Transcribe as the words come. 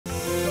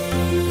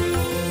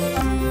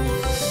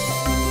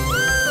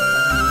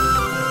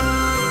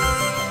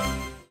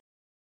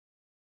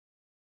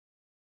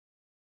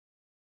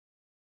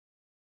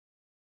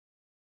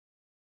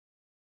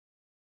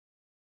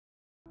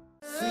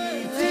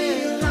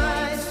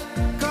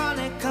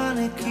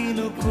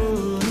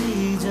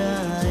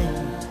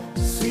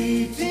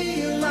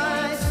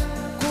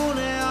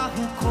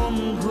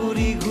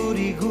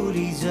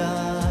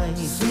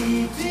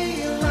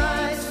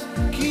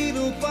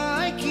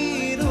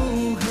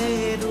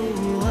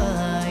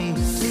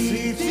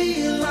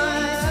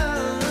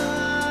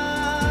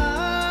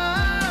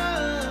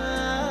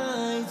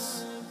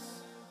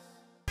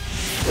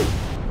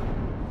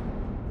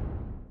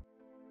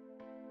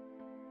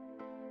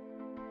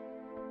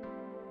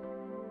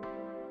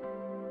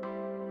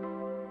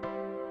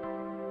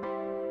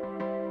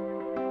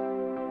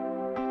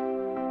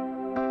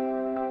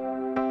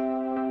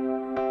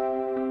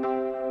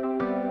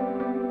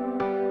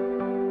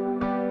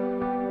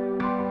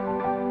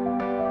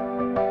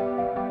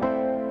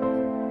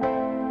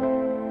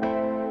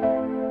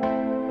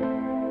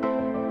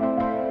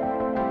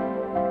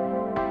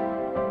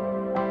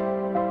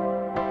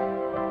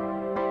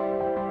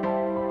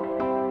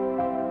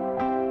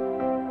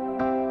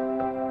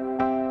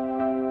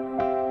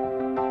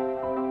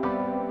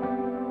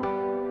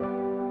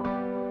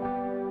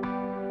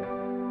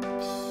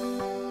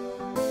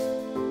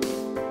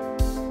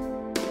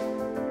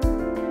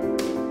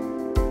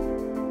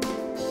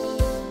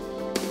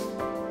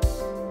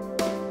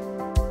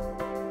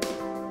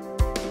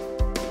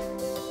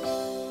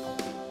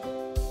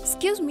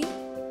Excuse me.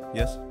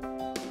 Yes.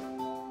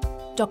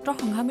 Dr.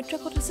 Honghamitra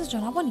ক'ত আছে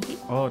জনাব নেকি?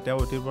 তেওঁ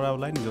অতিৰ পৰা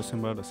ওলাই নিজৰ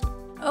চেম্বাৰত আছে।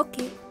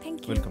 Okay, thank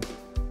you. Welcome.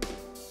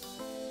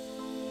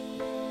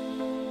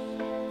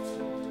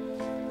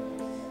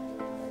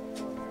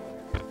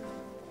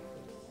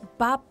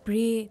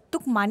 বাপৰে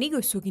তোক মানি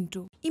গৈছো কিন্তু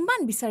ইমান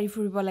বিচাৰি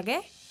ফুৰিব লাগে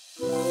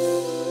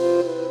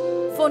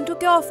ফোনটো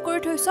কিয় অফ কৰি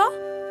থৈছ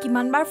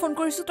কিমানবাৰ ফোন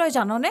কৰিছো তই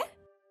জাননে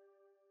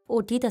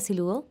অতীত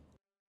আছিলো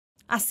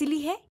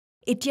আছিলিহে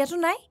এতিয়াতো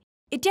নাই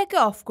এতিয়া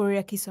কিয় অফ কৰি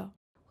ৰাখিছ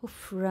উফ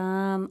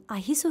ৰাম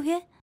আহিছোহে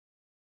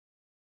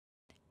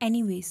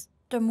এনিৱেজ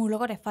তই মোৰ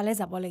লগত এফালে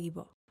যাব লাগিব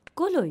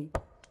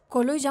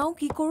কলৈ যাওঁ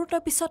কি কৰো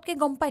তই পিছতকে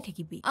গম পাই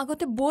থাকিবি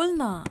আগতে বল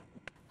না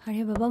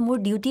আৰে বাবা মোৰ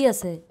ডিউটি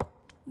আছে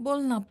বল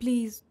না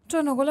প্লিজ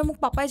তই নগলে মোক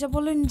পাপাই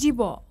যাবলৈ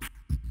নিজিব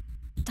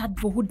তাত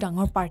বহুত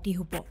ডাঙৰ পাৰ্টি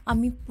হ'ব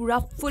আমি পুৰা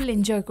ফুল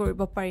এনজয়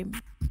কৰিব পাৰিম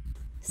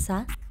সা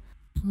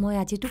মই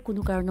আজিতো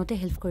কোনো কাৰণতে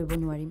হেল্প কৰিব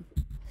নোৱাৰিম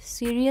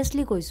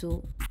সিৰিয়াসলি কৈছো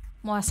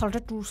মই আসলতে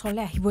তোৰ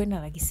ওচৰলৈ আহিবই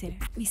নালাগিছিল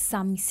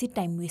মিছি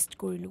টাইম ৱেষ্ট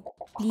কৰিলো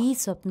প্লিজ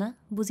স্বপ্না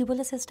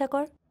বুজিবলৈ চেষ্টা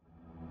কৰ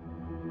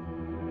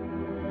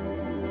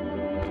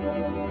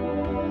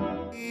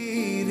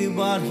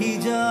বাঢ়ি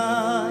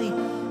যায়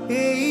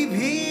এই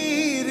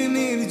ভিৰ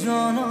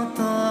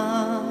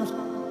নিৰ্জনতাৰ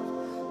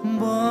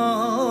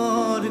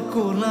বৰ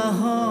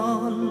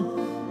কোলাহল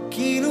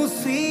কিনো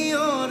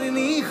চিঞৰ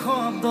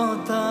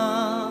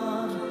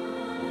নিশব্দতাৰ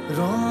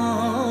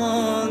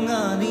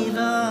ৰঙা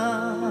নীলা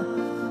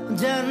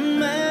যেন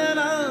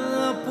মেৰা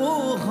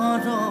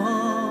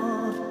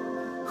পোহৰৰ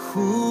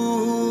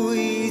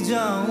শুই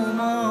যাওঁ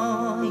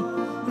মই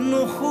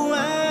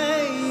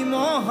নুশুৱাই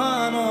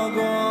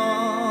মহানগৰ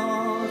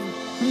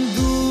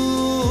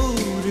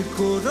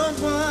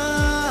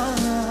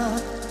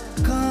কৰবাত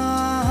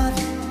কাৰ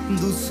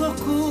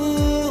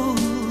দুচকুত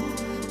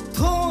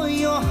থৈ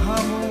অহা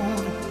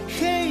মোৰ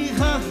সেই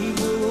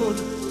হাঁহিবোৰ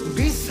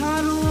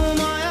বিচাৰো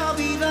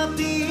মায়াবী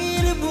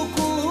ৰাতিৰ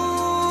বুকু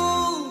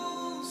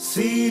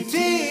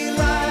চিটি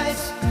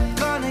লাইটছ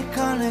কাণে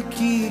কাণে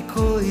কি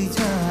কৈ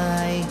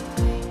যায়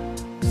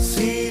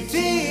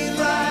চিটি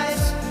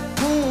লাইটছ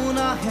কোন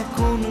আহে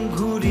কোন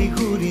ঘূৰি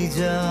ঘূৰি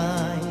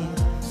যায়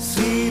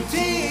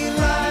চিটি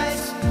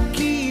লাইটছ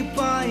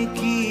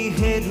কি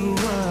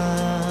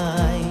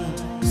হেৰুৱাই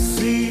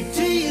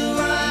চিটি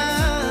লাইটছ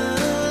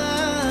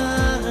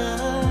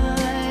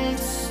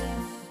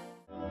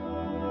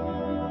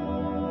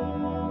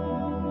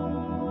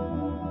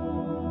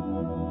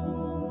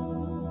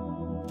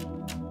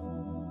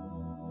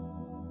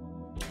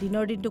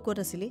দিনৰ দিনটো ক'ত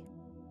আছিলি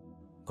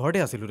ঘৰতে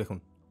আছিলো দেখোন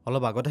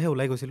অলপ আগতেহে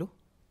ওলাই গৈছিলো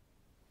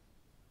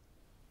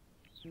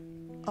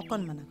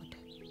অকণমান আগতে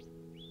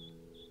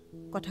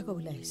কথা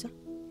ক'বলৈ আহিছ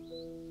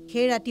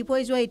সেই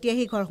ৰাতিপুৱাই যোৱা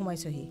এতিয়াহি ঘৰ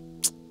সোমাইছহি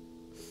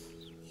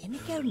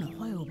এনেকৈ আৰু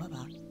নহয় অ'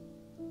 বাবা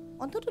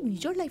অন্তত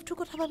নিজৰ লাইফটোৰ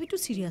কথা ভাবিতো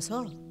চিৰিয়াছ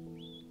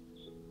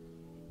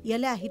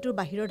ইয়ালৈ আহি তোৰ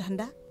বাহিৰৰ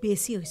ধান্দা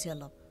বেছি হৈছে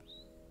অলপ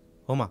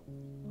মা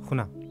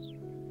শুনা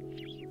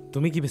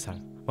তুমি কি বিচাৰা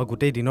মই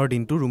গোটেই দিনৰ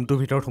দিনটো ৰুমটোৰ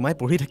ভিতৰত সোমাই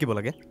পঢ়ি থাকিব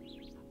লাগে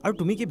আৰু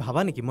তুমি কি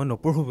ভাবা নেকি মই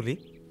নপঢ়ো বুলি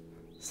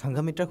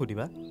সংঘমিত্ৰাক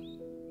সুধিবা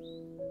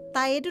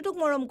তাইয়েতো তোক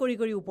মৰম কৰি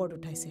কৰি ওপৰত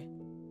উঠাইছে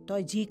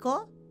তই যি ক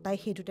তাই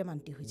সেইটোতে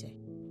মান্তি হৈ যায়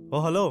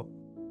হেল্ল'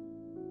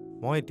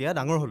 মই এতিয়া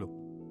ডাঙৰ হ'লো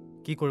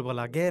কি কৰিব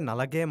লাগে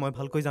নালাগে মই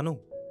ভালকৈ জানো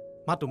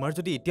মা তোমাৰ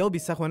যদি এতিয়াও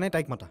বিশ্বাস হোৱা নাই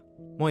তাইক মাতা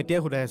মই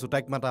এতিয়াই সুধাই আছো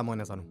তাইক মাতা মই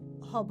নাজানো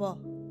হ'ব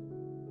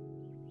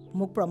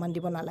মোক প্ৰমাণ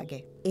দিব নালাগে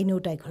এনেও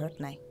তাই ঘৰত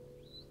নাই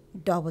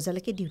 10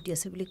 বজালৈকে ডিউটি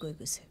আছে বুলি কৈ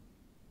গৈছে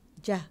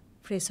যা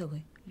ফ্ৰেছ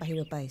হৈ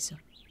বাহিৰৰ পৰা আহিছ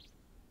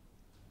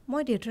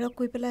মই দেউতাৰক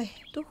কৈ পেলাই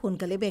তোক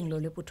সোনকালে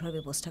বেংগলৰলৈ পঠোৱাৰ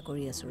ব্যৱস্থা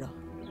কৰি আছো ৰ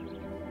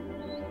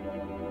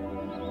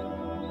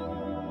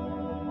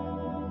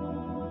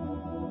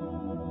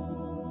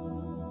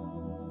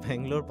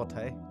বেংগলোৰ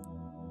পঠাই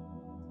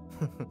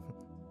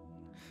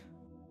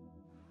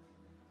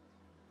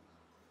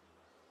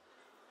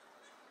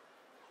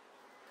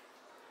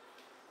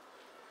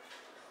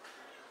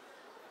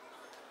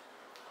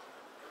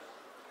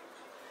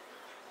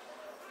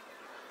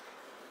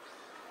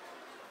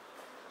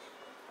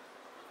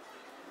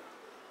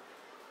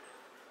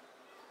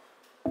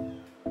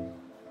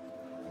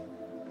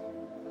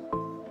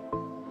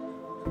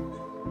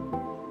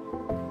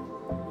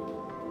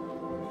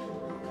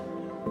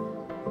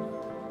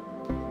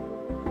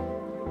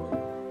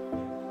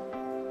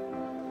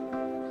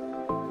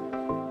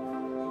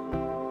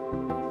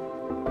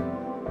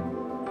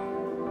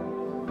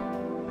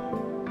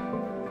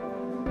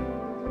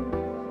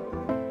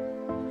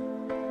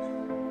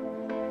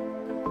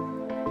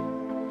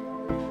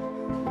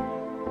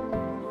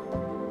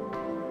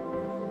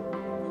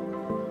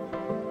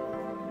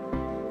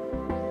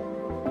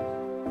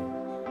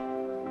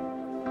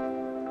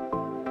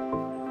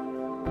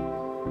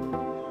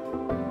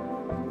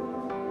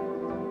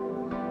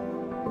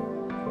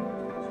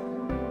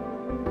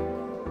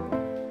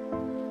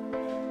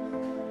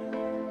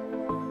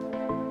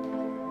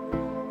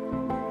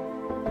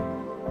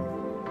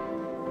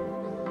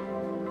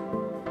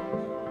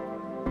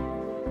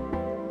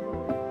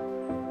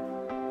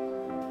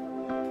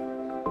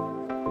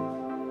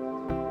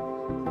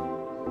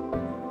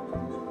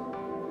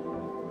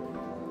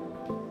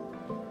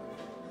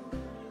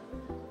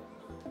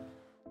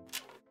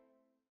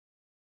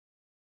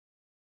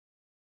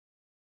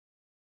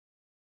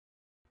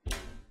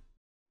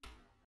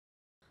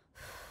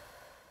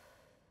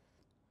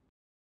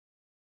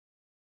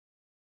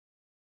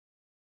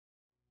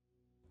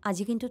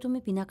আজি কিন্তু তুমি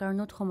বিনা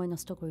কাৰণত সময়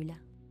নষ্ট কৰিলা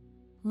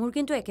মোৰ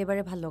কিন্তু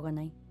একেবাৰে ভাল লগা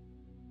নাই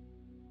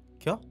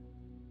কিয়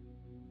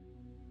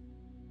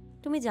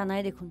তুমি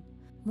জানাই দেখোন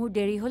মোৰ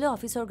দেৰি হলে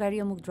অফিচৰ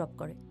গাড়ীয়ে মোক ড্ৰপ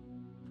কৰে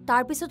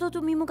তাৰ পিছতো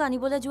তুমি মোক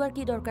আনিবলৈ যোৱাৰ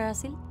কি দৰকাৰ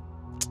আছিল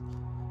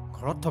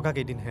ঘৰত থকা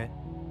কেইদিনহে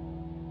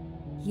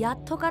ইয়াত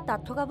থকা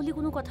তাত থকা বুলি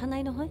কোনো কথা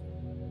নাই নহয়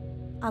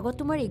আগত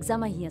তোমাৰ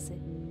এক্সাম আহি আছে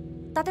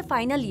তাতে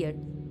ফাইনেল ইয়াৰ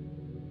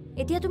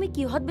এতিয়া তুমি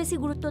কিহত বেছি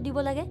গুৰুত্ব দিব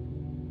লাগে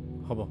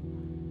হ'ব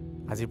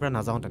আজিৰ পৰা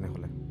নাযাওঁ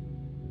তেনেহ'লে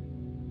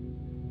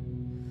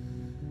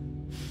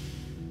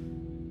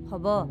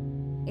হ'ব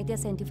এতিয়া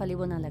চেণ্টি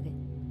ফালিব নালাগে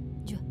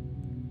যোৱা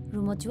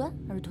ৰুমত যোৱা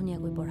আৰু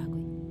ধুনীয়াকৈ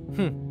পঢ়াগৈ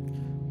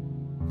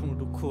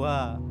মোৰতো খোৱা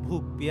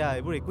ভোক পিয়া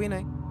এইবোৰ একোৱেই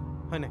নাই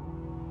হয় নাই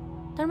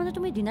তাৰমানে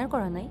তুমি ডিনাৰ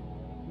কৰা নাই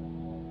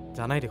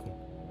জানাই দেখোন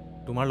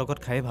তোমাৰ লগত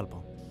খায়ে ভাল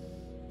পাওঁ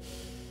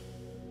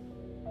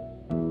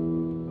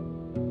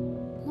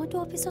মইতো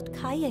অফিচত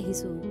খাই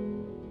আহিছোঁ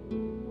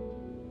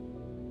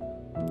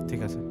ঠিক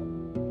আছে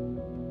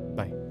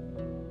বাই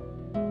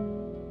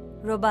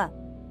ৰবা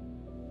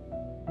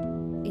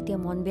এতিয়া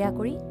মন বেয়া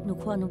কৰি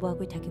নোখোৱা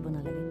নোবোৱাকৈ থাকিব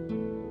নালাগে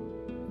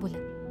বোলা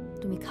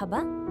তুমি খাবা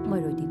মই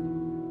ৰৈ দিম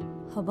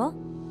হ'ব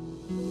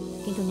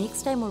কিন্তু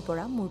নেক্সট টাইমৰ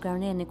পৰা মোৰ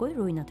কাৰণে এনেকৈ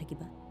ৰৈ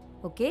নাথাকিবা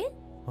অ'কে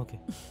অ'কে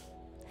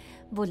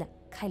বোলা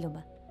খাই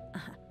ল'বা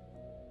আহা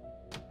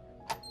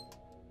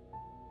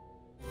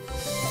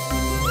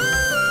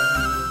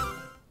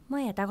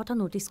মই এটা কথা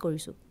ন'টিছ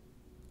কৰিছোঁ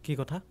কি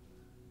কথা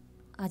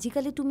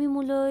আজিকালি তুমি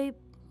মোলৈ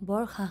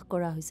বৰ সাহ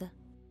কৰা হৈছা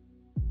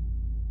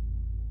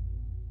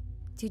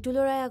যিটো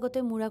ল'ৰাই আগতে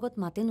মোৰ আগত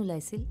মাতে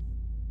নোলাইছিল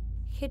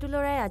সেইটো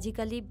ল'ৰাই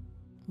আজিকালি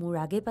মোৰ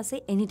আগে পাছে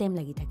এনি টাইম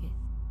লাগি থাকে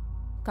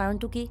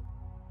কাৰণটো কি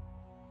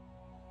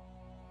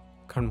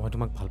কাৰণ মই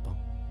তোমাক ভাল পাওঁ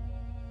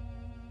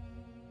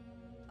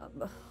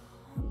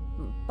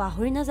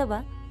পাহৰি নাযাবা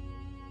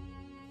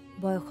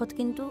বয়সত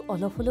কিন্তু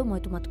অলপ হ'লেও মই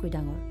তোমাতকৈ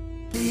ডাঙৰ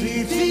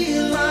City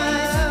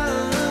lights,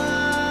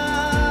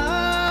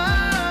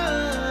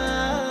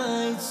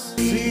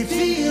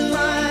 city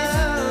lights.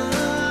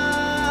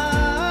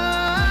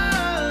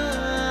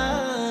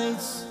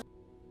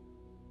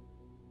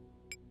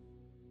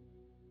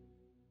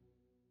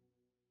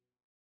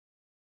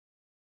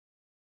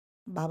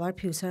 বাবাৰ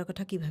ফিউচাৰৰ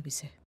কথা কি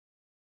ভাবিছে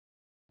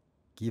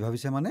কি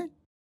ভাবিছে মানে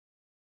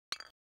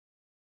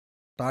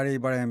তাৰ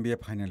এইবাৰ MBA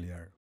ফাইনেল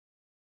ইয়াৰ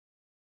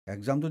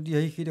এক্সামটো দি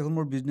আহি সি দেখোন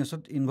মোৰ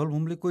বিজনেছত ইনভলভ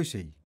হ'ম বুলি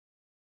কৈছেই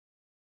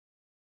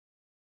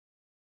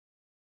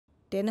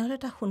তেনেহ'লে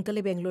তাক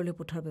সোনকালে বেংগলোৰলৈ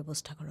পঠোৱাৰ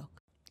ব্যৱস্থা কৰক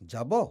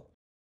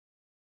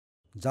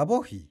যাব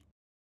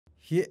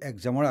সি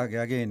এক্সামৰ আগে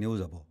আগে এনেও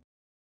যাব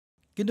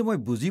কিন্তু মই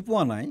বুজি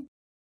পোৱা নাই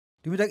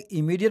তুমি তাক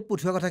ইমিডিয়েট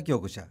পঠোৱাৰ কথা কিয়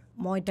কৈছা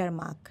মই তাৰ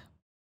মাক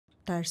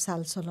তাৰ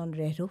চাল চলন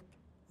ৰেহৰূপ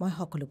মই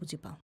সকলো বুজি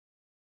পাওঁ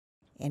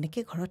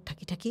এনেকৈ ঘৰত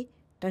থাকি থাকি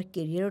তাৰ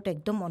কেৰিয়াৰত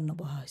একদম মন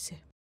নবহা হৈছে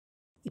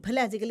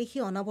ইফালে আজিকালি সি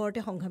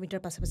অনবৰতে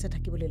সংঘামিতাৰ পাছে পাছে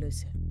থাকিবলৈ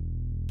লৈছে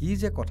কি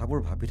যে কথাবোৰ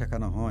ভাবি থকা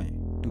নহয়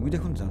তুমি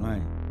দেখোন জানাই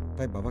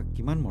তাই বাবাক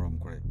কিমান মৰম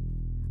কৰে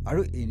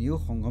আৰু এনেও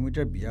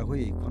সংঘমিতাৰ বিয়া হৈ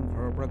এইখন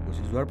ঘৰৰ পৰা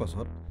গুচি যোৱাৰ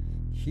পাছত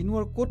সিনো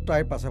আৰু ক'ত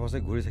তাইৰ পাছে পাছে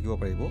ঘূৰি থাকিব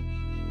পাৰিব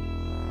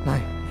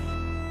নাই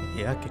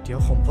এয়া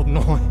কেতিয়াও সম্ভৱ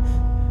নহয়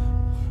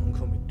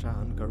সংঘমিত্ৰা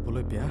আন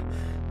কাৰোবলৈ বেয়া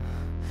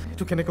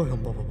এইটো কেনেকৈ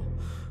সম্ভৱ হ'ব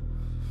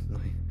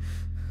নাই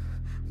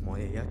মই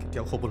এয়া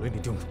কেতিয়াও হ'বলৈ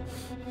নিদিওঁ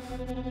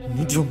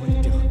মই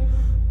এতিয়া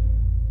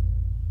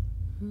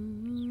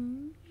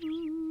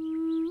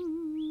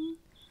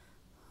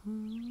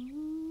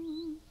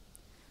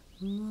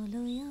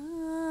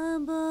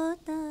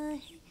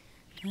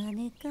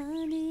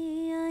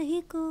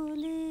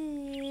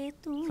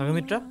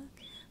সংঘমিত্ৰা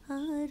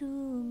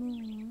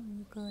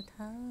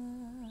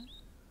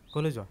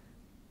কলৈ যোৱা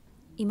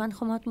ইমান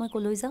সময়ত মই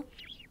কলৈ যাওঁ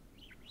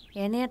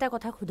এনে এটা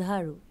কথা সোধা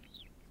আৰু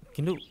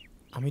কিন্তু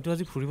আমিতো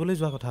আজি ফুৰিবলৈ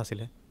যোৱা কথা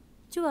আছিলে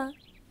যোৱা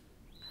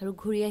আৰু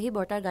ঘূৰি আহি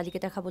বৰ্তাৰ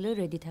গালিকেইটা খাবলৈ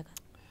ৰেডি থাকা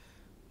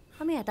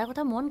আমি এটা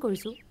কথা মন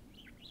কৰিছোঁ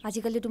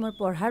আজিকালি তোমাৰ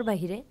পঢ়াৰ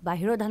বাহিৰে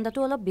বাহিৰৰ ধান্দাটো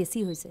অলপ বেছি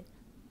হৈছে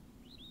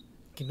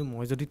কিন্তু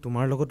মই যদি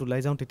তোমাৰ লগত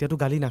ওলাই যাওঁ তেতিয়াতো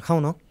গালি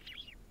নাখাওঁ ন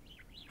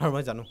আৰু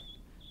মই জানো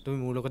তুমি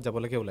মোৰ লগত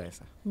যাবলৈকে ওলাই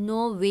আছা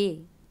ন' ৱে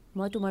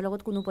মই তোমাৰ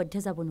লগত কোনো পধ্যে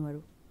যাব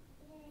নোৱাৰোঁ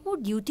মোৰ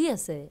ডিউটি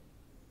আছে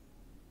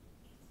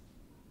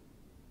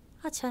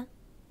আচ্ছা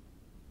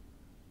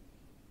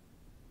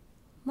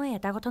মই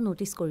এটা কথা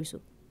ন'টিছ কৰিছোঁ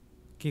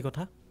কি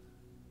কথা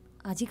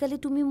আজিকালি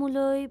তুমি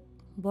মোলৈ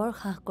বৰ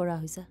সাহ কৰা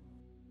হৈছা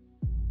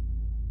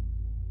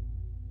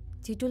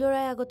যিটো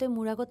ল'ৰাই আগতে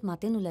মোৰ আগত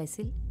মাতে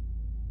নোলাইছিল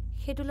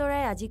সেইটো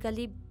ল'ৰাই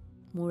আজিকালি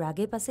মোৰ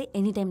আগে পাছে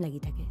এনি টাইম লাগি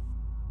থাকে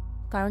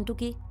কাৰণটো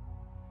কি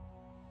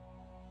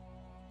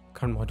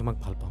কাৰণ মই তোমাক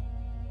ভাল পাওঁ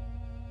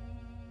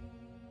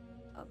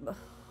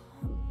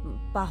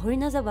পাহৰি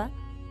নাযাবা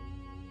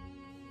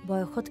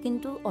বয়সত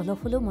কিন্তু অলপ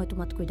হ'লেও মই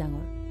তোমাতকৈ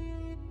ডাঙৰ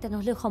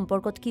তেনেহ'লে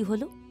সম্পৰ্কত কি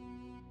হ'লো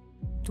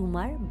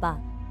তোমাৰ বা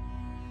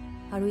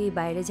আৰু এই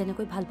বায়েৰে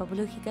যেনেকৈ ভাল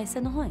পাবলৈ শিকাইছে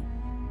নহয়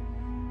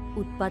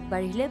উৎপাত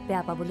বাঢ়িলে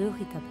বেয়া পাবলৈও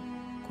শিকাব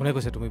কোনে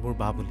কৈছে তুমি মোৰ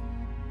বা বুলি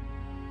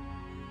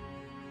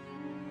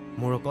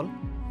মোৰ অকল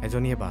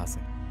এজনীয়ে বা আছে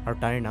আৰু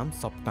তাইৰ নাম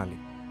স্বপ্নালী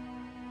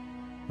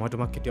মই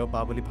তোমাক কেতিয়াও বা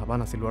বুলি ভাবা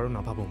নাছিলোঁ আৰু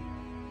নাভাবোঁ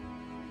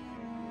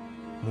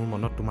মোৰ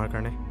মনত তোমাৰ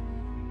কাৰণে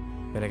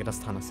বেলেগ এটা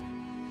স্থান আছে।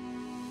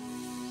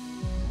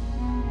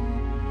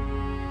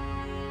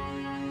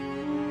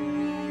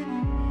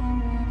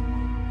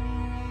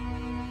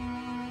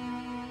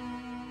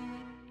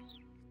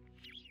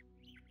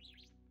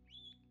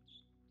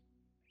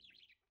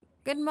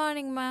 গুড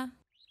মৰ্ণিং মা।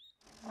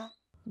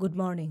 Good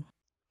morning.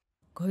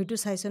 ঘড়ীটো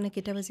চাইছনে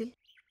কেইটা বাজিল?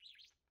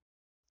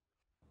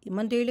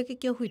 ইমান দেৰিলৈকে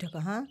কিয় শুই থকা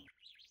হা?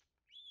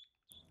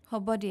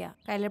 হ'ব দিয়া,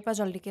 কাইলৈৰ পৰা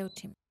জল্দিকৈ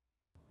উঠিম।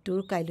 তোৰ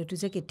কাইলৈতো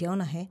যে কেতিয়াও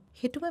নাহে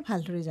সেইটো মই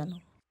ভালদৰে জানো।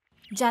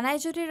 জানাই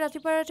যদি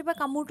ৰাতিপুৱা ৰাতিপুৱা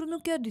কামোৰটোনো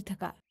কিয় দি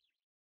থাকা?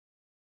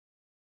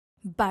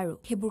 বাৰু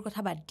সেইবোৰ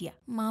কথা বাদ দিয়া,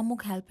 মা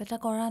মোক হেল্প এটা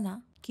কৰা না।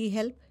 কি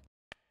হেল্প?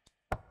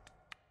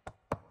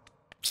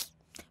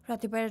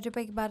 ৰাতিপুৱাই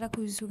ৰাতিপুৱাই কিবা এটা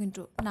খুজিছোঁ,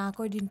 কিন্তু না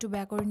কৈ দিনটো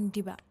বেয়া কৰি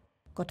নিদিবা।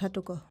 কথাটো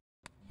ক।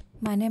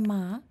 মানে মা,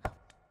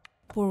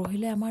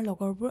 পৰহিলৈ আমাৰ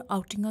লগৰবোৰ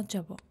আউটিঙত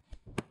যাব।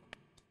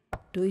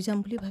 তই যাম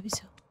বুলি ভাবিছ?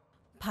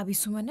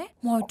 ভাবিছোঁ মানে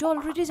মইতো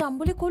অলৰেডি যাম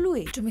বুলি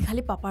ক'লোৱেই। তুমি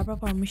খালি পাপাৰ পৰা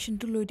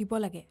পাৰ্মিশ্যনটো লৈ দিব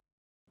লাগে।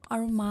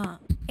 আৰু মা,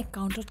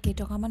 একাউণ্টত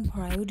কেইটকামান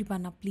ভৰায়ো দিবা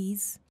না প্লিজ।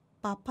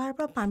 পাপাৰ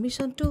পৰা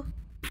পাৰ্মিশ্যনটো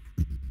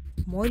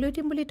মই লৈ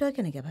দিম বুলি তই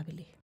কেনেকৈ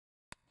ভাবিলি?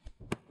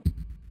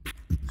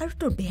 আৰু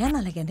তোৰ বেয়া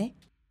নালাগেনে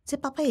যে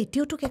পাপাই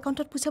এতিয়াও তোক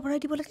একাউণ্টত পইচা ভৰাই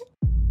দিব লাগে?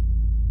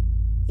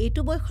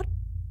 এইটো বয়সত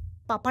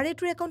পাপাৰে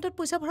তোৰ একাউণ্টত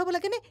পইচা ভৰাব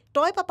লাগেনে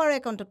তই পাপাৰ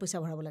একাউণ্টত পইচা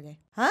ভৰাব লাগে?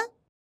 হা?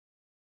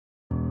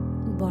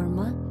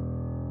 বৰ্মা,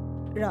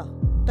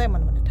 তই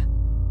মনে মনে থাক।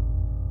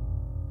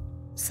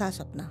 চা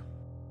স্বপ্না,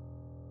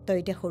 তই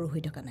এতিয়া সৰু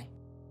হৈ থকা নাই।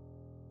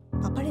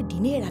 পাপাৰে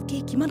দিনে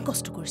ৰাতিয়ে কিমান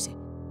কষ্ট কৰিছে।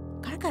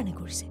 কাৰ কাৰণে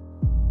কৰিছে?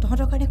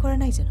 তহঁতৰ কাৰণে কৰা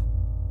নাই জানো?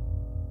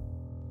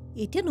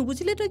 এতিয়া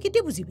নুবুজিলে তই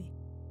কেতিয়া বুজিবি?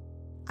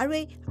 আৰু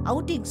এই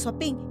আউটিং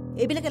শ্বপিং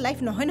এইবিলাকে লাইফ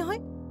নহয়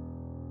নহয়।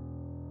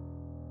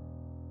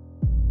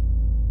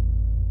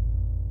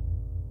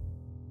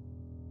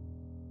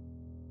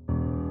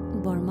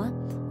 বৰ্মা,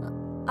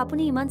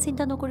 আপুনি ইমান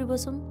চিন্তা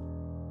নকৰিবচোন।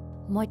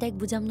 মই তাইক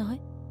বুজাম নহয়,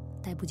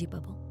 তাই বুজি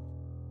পাব।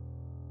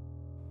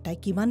 তাই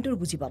কিমান দূৰ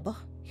বুজি পাব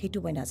সেইটো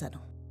মই নাজানো।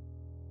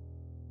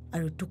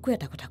 আৰু তোকো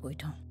এটা কথা কৈ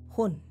থওঁ,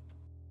 শুন,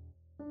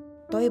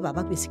 তই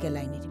বাবাক বেছিকৈ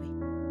লাই নিদিবি।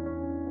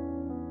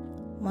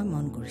 মই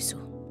মন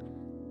কৰিছোঁ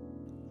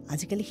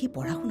আজিকালি সি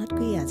পঢ়া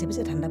শুনাতকৈ এই আজে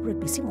পাজে ঠাণ্ডাবোৰত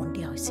বেছি মন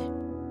দিয়া হৈছে।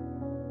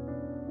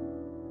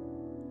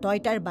 তই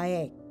তাৰ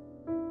বায়েক,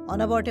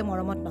 অনবৰতে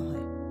মৰমত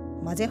নহয়,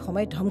 মাজে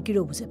সময়ে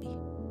ধমকিৰেও বুজাবি।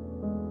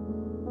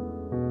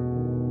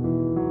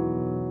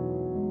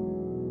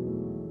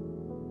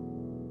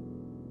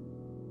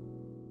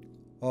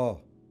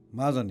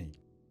 মাজনী,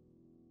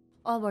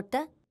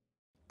 বৰ্তা,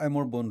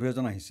 মোৰ বন্ধু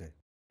এজন আহিছে।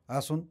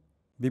 আহচোন,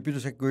 বিপিটো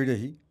চেক কৰি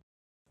দেহি।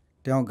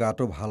 তেওঁ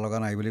গাটো ভাল লগা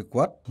নাই বুলি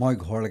কোৱাত মই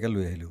ঘৰলৈকে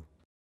লৈ আহিলোঁ।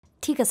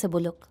 ঠিক আছে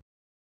বলক।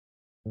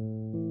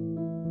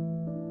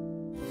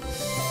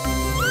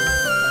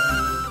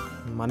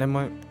 মানে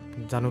মই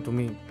জানো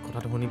তুমি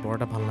কথাটো শুনি বৰ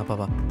এটা ভাল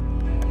নাপাবা।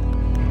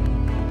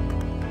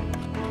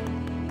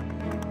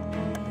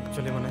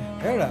 একচুৱেলি মানে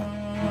হেৰা,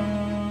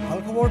 ভাল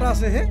খবৰ এটা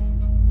আছে হে।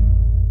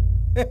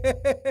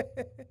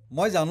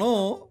 মই জানো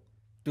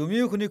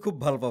তুমিও শুনি খুব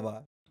ভাল পাবা।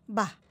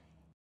 বাহ,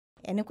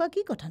 এনেকুৱা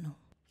কি কথানো?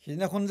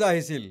 সিদিনাখন যে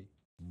আহিছিল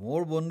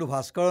মোৰ বন্ধু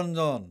ভাস্কৰ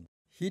ৰঞ্জন,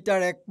 সি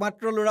তাৰ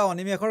একমাত্ৰ ল'ৰা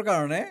অনিমেষৰ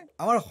কাৰণে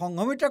আমাৰ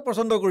সংঘমিত্ৰাক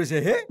পচন্দ কৰিছে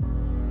হে।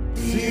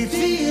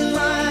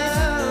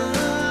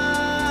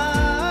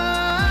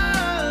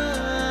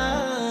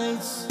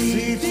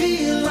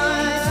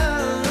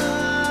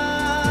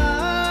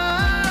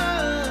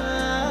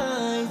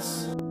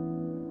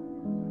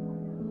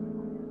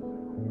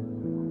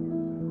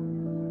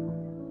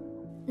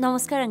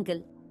 নমস্কাৰ আংকেল।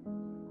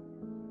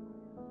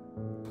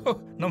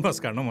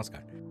 নমস্কাৰ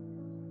নমস্কাৰ।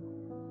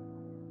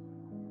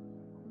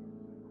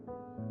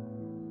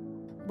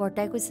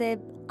 বৰ্তাই কৈছে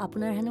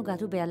আপোনাৰ হেনো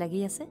গাটো বেয়া লাগি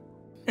আছে।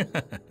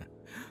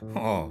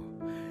 অঁ,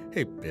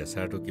 সেই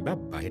প্ৰেছাৰটো কিবা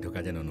বাঢ়ি থকা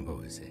যেন অনুভৱ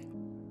হৈছে।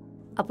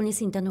 আপুনি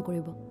চিন্তা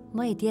নকৰিব,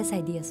 মই এতিয়া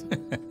চাই দি আছোঁ।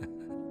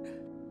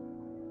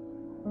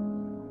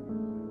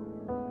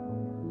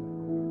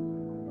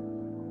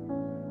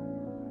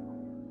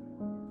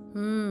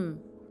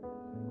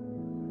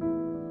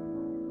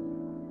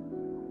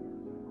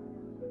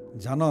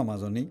 জান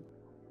মাজনী,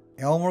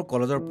 এওঁ মোৰ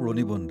কলেজৰ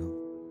পুৰণি বন্ধু।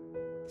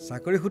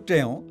 চাকৰি সূত্ৰে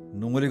এওঁ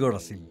নুমলীগড়ত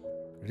আছিল।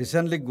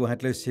 ৰিচেণ্টলি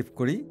গুৱাহাটীলৈ শ্বিফ্ট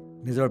কৰি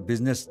নিজৰ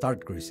বিজনেছ ষ্টাৰ্ট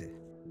কৰিছে।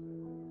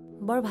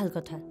 বৰ ভাল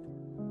কথা।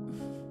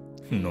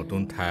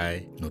 নতুন ঠাই,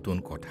 নতুন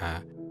কথা,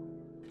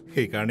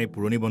 সেইকাৰণে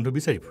পুৰণি বন্ধু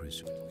বিচাৰি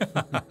ফুৰিছোঁ।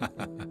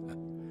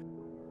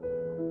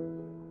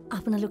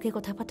 আপোনালোকে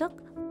কথা পাতক,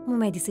 মই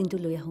মেডিচিনটো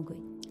লৈ আহোঁগৈ।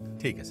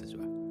 ঠিক আছে,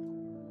 যোৱা।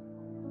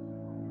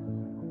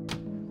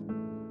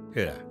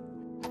 হেৰা,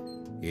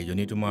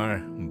 এইজনী তোমাৰ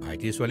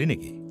ভাইটিৰ ছোৱালী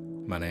নেকি?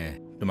 মানে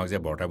তোমাক যে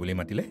বৰ্তা বুলি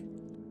মাতিলে?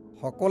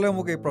 সকলোৱে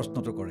মোক এই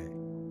প্ৰশ্নটো কৰে,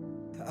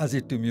 আজি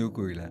তুমিও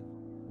কৰিলা।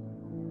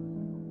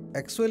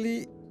 একচুৱেলি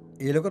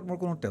এই লগত মোৰ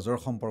কোনো তেজৰ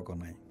সম্পৰ্ক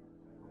নাই।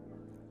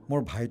 মোৰ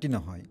ভাইটি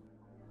নহয়,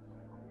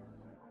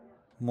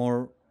 মোৰ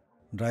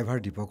ড্ৰাইভাৰ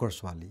দীপকৰ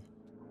ছোৱালী।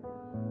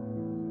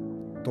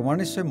 তোমাৰ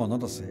নিশ্চয়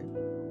মনত আছে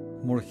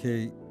মোৰ সেই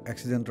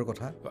এক্সিডেণ্টৰ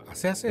কথা?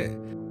 আছে আছে,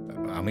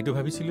 আমিতো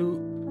ভাবিছিলোঁ।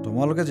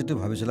 তোমালোকে যিটো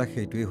ভাবিছিলা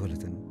সেইটোৱেই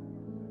হ'লহেঁতেন।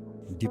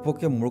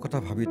 দীপকে মোৰ কথা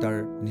ভাবি তাৰ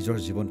নিজৰ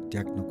জীৱন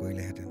ত্যাগ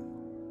নকৰিলেহেঁতেন।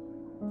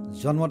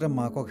 জন্মতে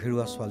মাকক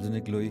হেৰুৱা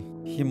ছোৱালীজনীক লৈ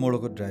সি মোৰ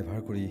লগত ড্ৰাইভাৰ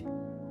কৰি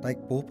তাইক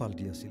পোহপাল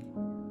দি আছিল।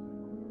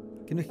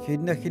 কিন্তু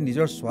সেইদিনা সি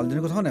নিজৰ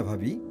ছোৱালীজনীৰ কথাও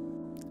নাভাবি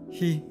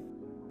সি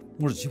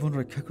মোৰ জীৱন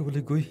ৰক্ষা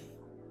কৰিবলৈ গৈ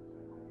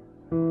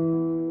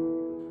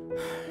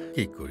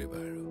কি কৰিবা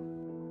আৰু,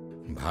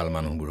 ভাল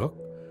মানুহবোৰক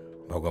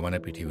ভগৱানে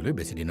পৃথিৱীলৈ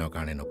বেছি দিনৰ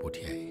কাৰণে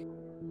নপঠিয়ায়।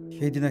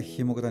 সেইদিনা সি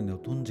মোক এটা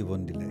নতুন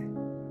জীৱন দিলে।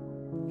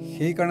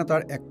 সেইকাৰণে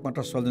তাৰ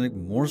একমাত্ৰ ছোৱালীজনীক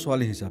মোৰ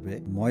ছোৱালী হিচাপে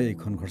মই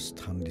এইখন ঘৰ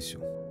স্থান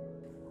দিছোঁ।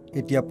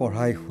 এতিয়া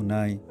পঢ়াই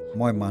শুনাই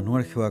মই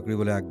মানুহৰ সেৱা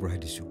কৰিবলৈ আগবঢ়াই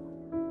দিছোঁ।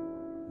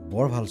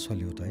 বৰ ভাল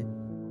ছোৱালীও তাই,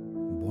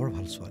 বৰ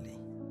ভাল ছোৱালী।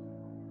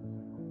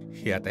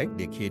 সেয়া তাইক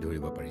দেখিয়েই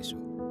ধৰিব পাৰিছোঁ।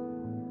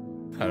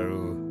 আৰু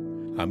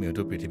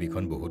আমিওতো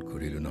পৃথিৱীখন বহুত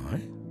ঘূৰিলোঁ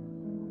নহয়,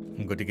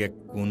 গতিকে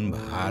কোন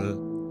ভাল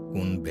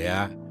কোন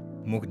বেয়া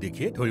মোক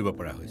দেখিয়ে ধৰিব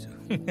পৰা হৈছোঁ।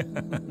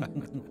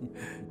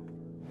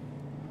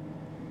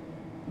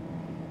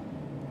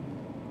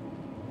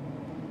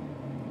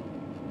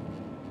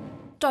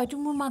 তইতো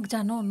মোৰ মাক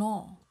জান ন,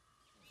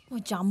 মই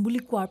যাম বুলি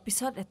কোৱাৰ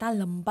পিছত এটা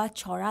লম্বা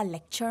চৰা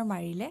লেকচাৰ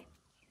মাৰিলে,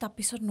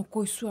 তাৰপিছত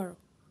নকৈছোঁ আৰু।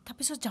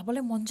 তাৰপিছত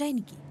যাবলৈ মন যায়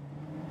নেকি?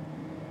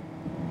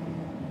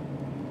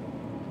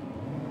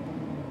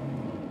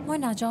 মই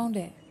নাযাওঁ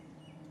দে,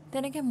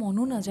 তেনেকৈ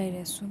মনো নাযায়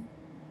দেচোন।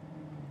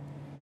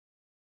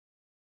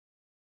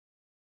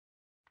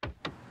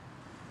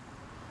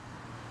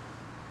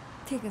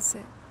 ঠিক আছে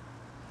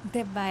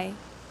দে, বাই।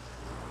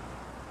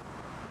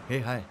 হে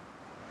হাই,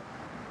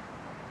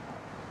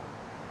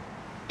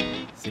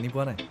 চিনি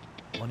পোৱা নাই?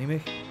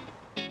 অনিমেষ।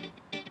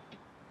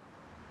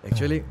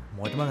 একচুৱেলি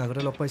মই তোমাক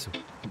আগতে লগ পাইছোঁ,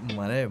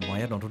 মানে মই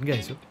ইয়াত নতুনকৈ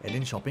আহিছোঁ।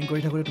 এদিন শ্বপিং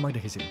কৰি থাকোঁতে তোমাক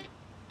দেখিছিলোঁ।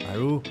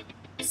 আৰু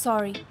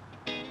চৰি,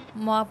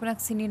 মই আপোনাক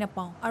চিনি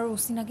নাপাওঁ আৰু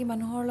অচিনাকি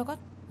মানুহৰ লগত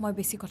মই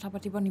বেছি কথা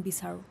পাতিব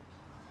নিবিচাৰোঁ।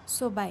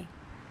 চ' বাই।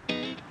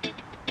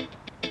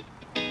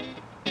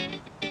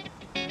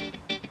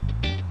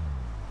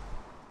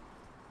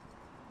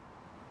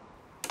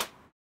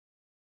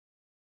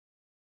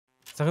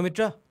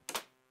 সংঘমিত্ৰা,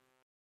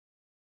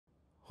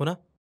 শুনা।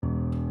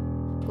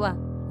 কোৱা,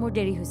 মোৰ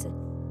দেৰি হৈছে।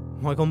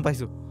 মই গম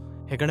পাইছোঁ,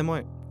 সেইকাৰণে মই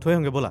থৈ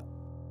আহোঁগৈ ব'লা।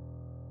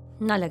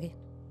 নালাগে,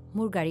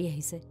 মোৰ গাড়ী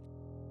আহিছে।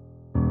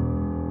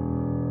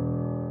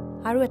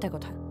 আৰু এটা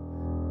কথা,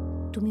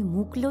 তুমি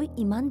মোক লৈ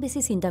ইমান বেছি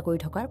চিন্তা কৰি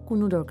থকাৰ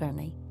কোনো দৰকাৰ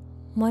নাই।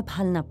 মই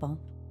ভাল নাপাওঁ।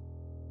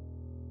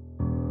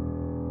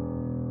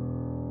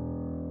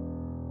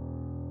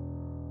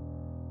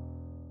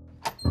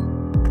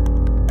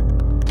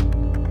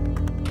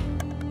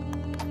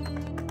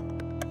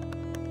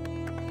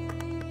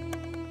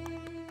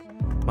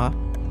 মা,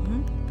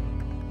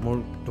 মোৰ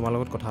তোমাৰ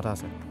লগত কথা এটা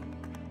আছে।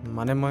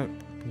 মানে মই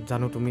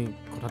জানো তুমি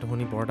কথাটো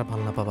শুনি বৰ এটা ভাল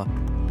নাপাবা।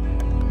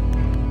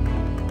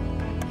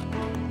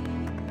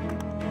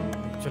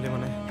 একচুৱেলি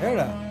মানে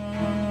হেৰা,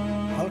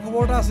 ভাল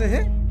খবৰ এটা আছে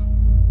হে।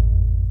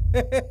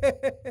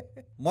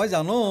 মই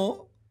জানো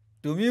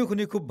তুমিও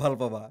শুনি খুব ভাল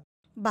পাবা।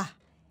 বাহ,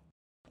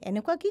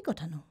 এনেকুৱা কি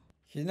কথানো?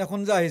 সিদিনাখন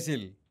যে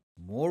আহিছিল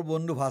মোৰ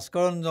বন্ধু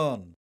ভাস্কৰ ৰঞ্জন,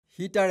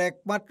 সি তাৰ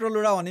একমাত্ৰ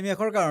ল'ৰা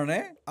অনিমেষৰ কাৰণে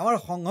আমাৰ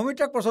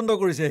সংঘমিত্ৰাক পচন্দ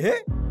কৰিছে হে।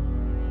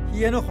 সি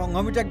হেনো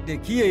সংঘমিত্ৰাক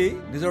দেখিয়েই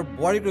নিজৰ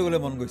বোৱাৰী কৰিবলৈ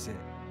মন গৈছে।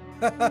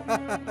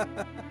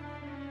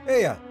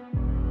 এয়া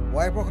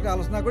ৱাইফৰ সৈতে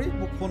আলোচনা কৰি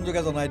মোক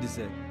ফোনযোগে জনাই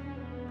দিছে।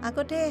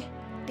 আগতে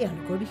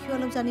তেওঁলোকৰ বিষয়ে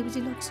অলপ জানি বুজি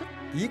লওকচোন।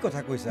 কি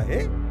কথা কৈছা হে?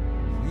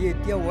 সি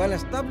এতিয়া ৱেল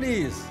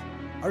এষ্টাব্লিছ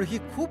আৰু সি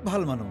খুব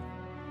ভাল মানুহ।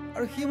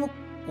 আৰু সি মোক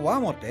কোৱা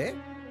মতে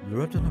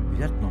ল'ৰাজনৰ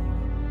বিৰাট নম্বৰ।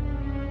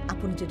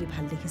 আপুনি যদি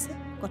ভাল দেখিছে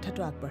কথাটো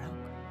আগবঢ়াওক,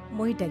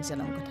 মই তাইক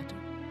জনাওঁ কথাটো।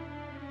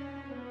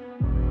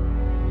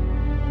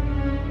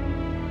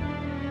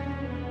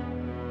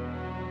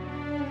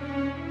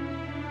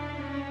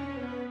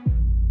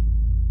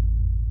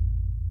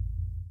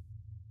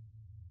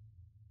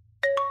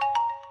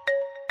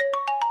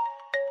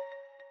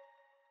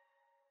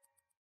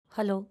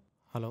 হেল্ল'।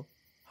 হেল্ল',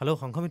 হেল্ল'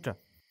 সংঘমিত্ৰা,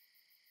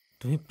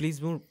 তুমি প্লিজ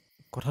মোৰ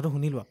কথাটো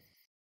শুনি লোৱা।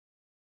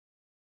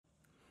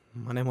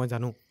 মানে মই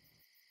জানো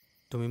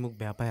তুমি মোক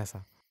বেয়া পাই আছা।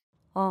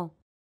 অঁ,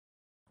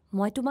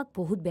 মই তোমাক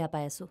বহুত বেয়া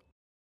পাই আছোঁ।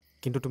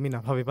 কিন্তু তুমি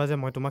নাভাবিবা যে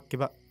মই তোমাক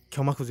কিবা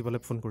ক্ষমা খুজিবলৈ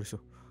ফোন কৰিছোঁ।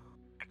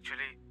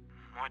 একচুৱেলি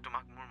মই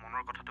তোমাক মোৰ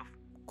মনৰ কথাটো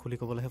খুলি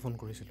ক'বলৈহে ফোন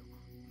কৰিছিলোঁ।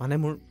 মানে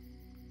মোৰ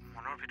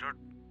মনৰ ভিতৰত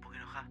বহি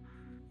ৰখা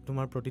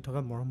তোমাৰ প্ৰতি থকা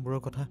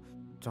মৰমবোৰৰ কথা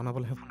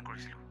জনাবলৈহে ফোন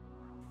কৰিছিলোঁ।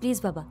 প্লিজ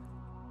বাবা,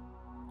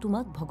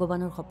 তোমাক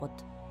ভগৱানৰ শপত,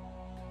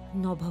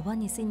 নভবা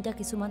নিচিন্তা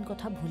কিছুমান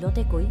কথা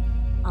ভুলতে কৈ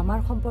আমাৰ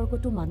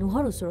সম্পৰ্কটো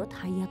মানুহৰ ওচৰত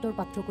হাঁহিয়াতৰ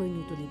পাত্ৰ কৰি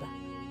নিতুলিবা।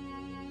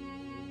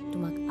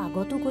 তোমাক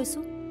আগতো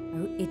কৈছোঁ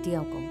আৰু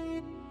এতিয়াও কওঁ,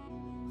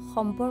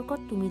 সম্পৰ্কত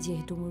তুমি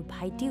যিহেতু মোৰ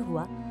ভাইটি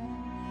হোৱা,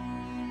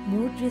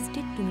 মোৰ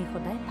দৃষ্টিত তুমি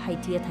সদায়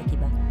ভাইটিয়ে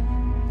থাকিবা।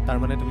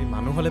 তাৰমানে তুমি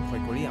মানুহলৈ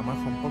ভয় কৰি আমাৰ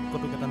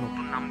সম্পৰ্কটোক এটা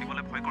নতুন নাম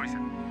দিবলৈ ভয় কৰিছা।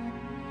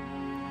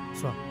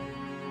 চোৱা,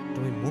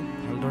 তুমি মোক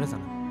ভালদৰে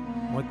জানা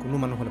মই কোনো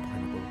মানুহলৈ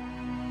ভয় নকৰোঁ।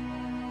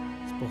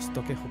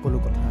 স্পষ্টকৈ সকলো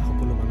কথা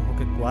সকলো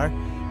মানুহকে কোৱাৰ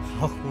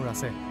সাহস মোৰ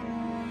আছে।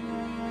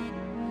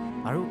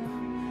 আৰু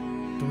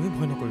তুমি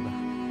ভয় নকৰিবা,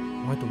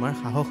 মই তোমাৰ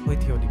সাহস হৈ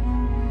থিয় দিম।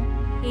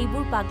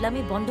 এইবোৰ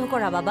পাগলামি বন্ধ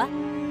কৰা বাবা।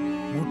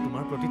 মোৰ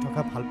তোমাৰ প্ৰতি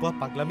থকা ভালপোৱা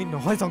পাগলামি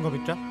নহয়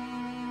সংঘমিত্ৰা।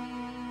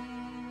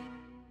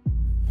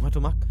 মই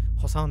তোমাক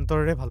সঁচা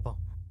অন্তৰেৰে ভাল পাওঁ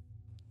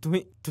তুমি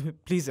তুমি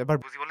প্লিজ এবাৰ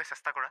বুজিবলৈ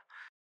চেষ্টা কৰা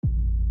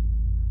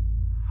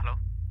হেল্ল'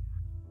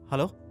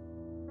 হেল্ল'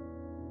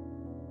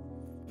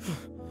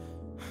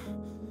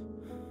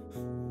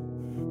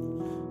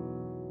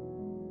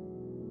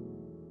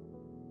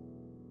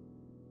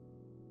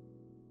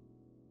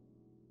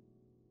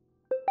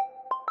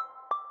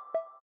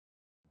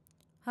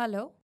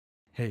 হেল্ল'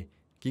 হেই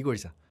কি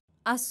কৰিছা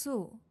আছোঁ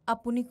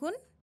আপুনি কোন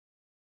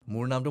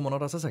মোৰ নামটো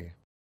মনত আছে চাগে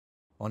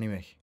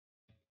অনিমেষ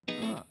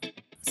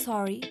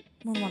চৰি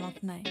মোৰ মনত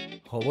নাই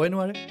হ'বই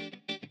নোৱাৰে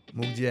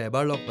মোক যিয়ে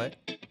এবাৰ লগ পায়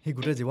সি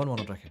গোটেই জীৱন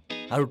মনত ৰাখে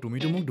আৰু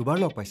তুমিতো মোক দুবাৰ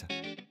লগ পাইছা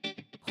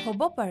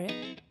হ'ব পাৰে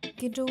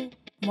কিন্তু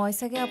মই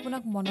চাগে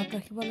আপোনাক মনত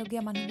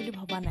ৰাখিবলগীয়া মানুহ বুলি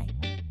ভবা নাই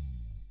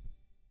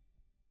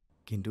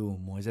কিন্তু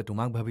মই যে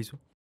তোমাক ভাবিছোঁ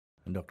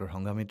ডক্টৰ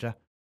সংঘমিত্ৰা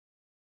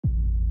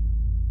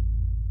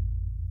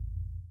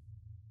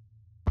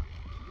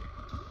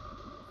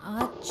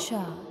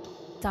আচ্ছা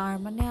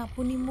তাৰমানে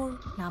আপুনি মোৰ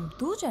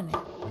নামটোও জানে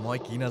মই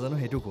কি নাজানো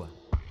সেইটো কোৱা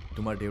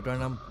তোমাৰ দেউতাৰ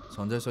নাম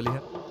সঞ্জয়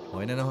চলিহা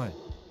হয়নে নহয়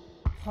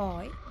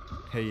হয়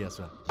সেয়া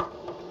চোৱা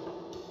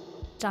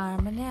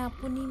তাৰমানে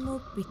আপুনি মোৰ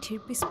পিঠিৰ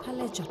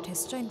পিছফালে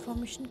যথেষ্ট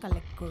ইনফৰ্মেশ্যন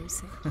কালেক্ট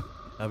কৰিছে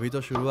अभी तो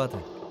शुरुआत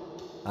है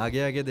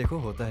आगे आगे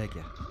देखो होता है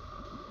क्या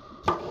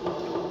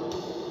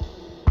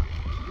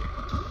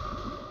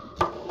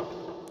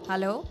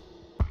হেল্ল'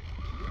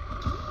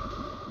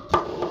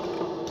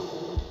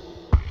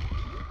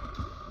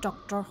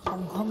 ডক্টৰ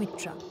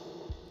সংঘমিত্ৰা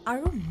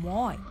আৰু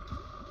মই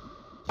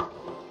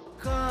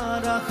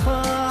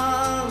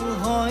কাৰাখাল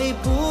হয়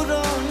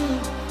পুৰণ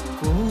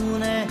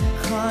কোনে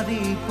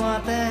শাৰী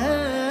পাতে